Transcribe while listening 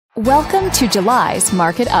Welcome to July's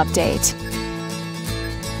Market Update.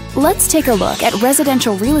 Let's take a look at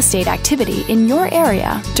residential real estate activity in your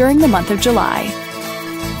area during the month of July.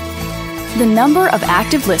 The number of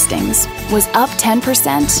active listings was up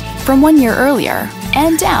 10% from 1 year earlier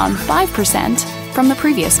and down 5% from the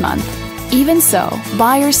previous month. Even so,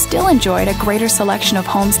 buyers still enjoyed a greater selection of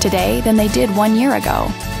homes today than they did 1 year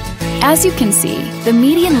ago. As you can see, the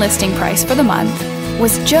median listing price for the month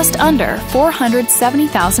was just under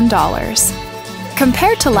 $470,000.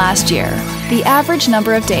 Compared to last year, the average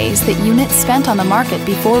number of days that units spent on the market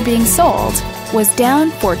before being sold was down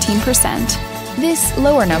 14%. This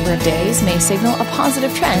lower number of days may signal a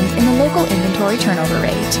positive trend in the local inventory turnover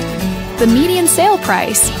rate. The median sale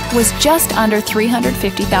price was just under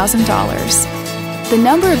 $350,000. The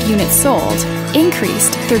number of units sold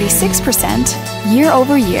increased 36% year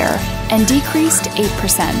over year and decreased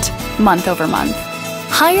 8% month over month.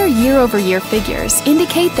 Higher year-over-year figures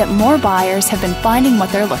indicate that more buyers have been finding what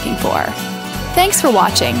they're looking for. Thanks for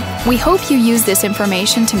watching. We hope you use this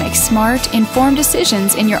information to make smart, informed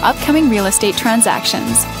decisions in your upcoming real estate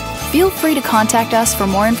transactions. Feel free to contact us for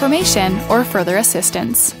more information or further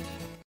assistance.